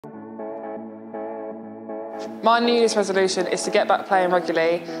My New Year's resolution is to get back playing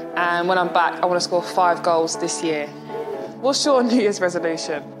regularly, and when I'm back, I want to score 5 goals this year. What's your New Year's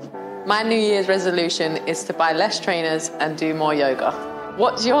resolution? My New Year's resolution is to buy less trainers and do more yoga.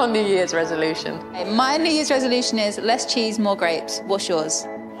 What's your New Year's resolution? My New Year's resolution is less cheese, more grapes. What's yours?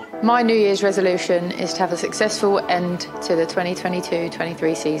 My New Year's resolution is to have a successful end to the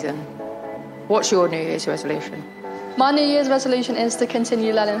 2022-23 season. What's your New Year's resolution? My New Year's resolution is to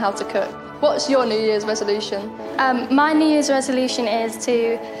continue learning how to cook. What's your New Year's resolution? My New Year's resolution is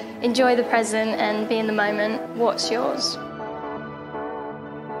to enjoy the present and be in the moment. What's yours?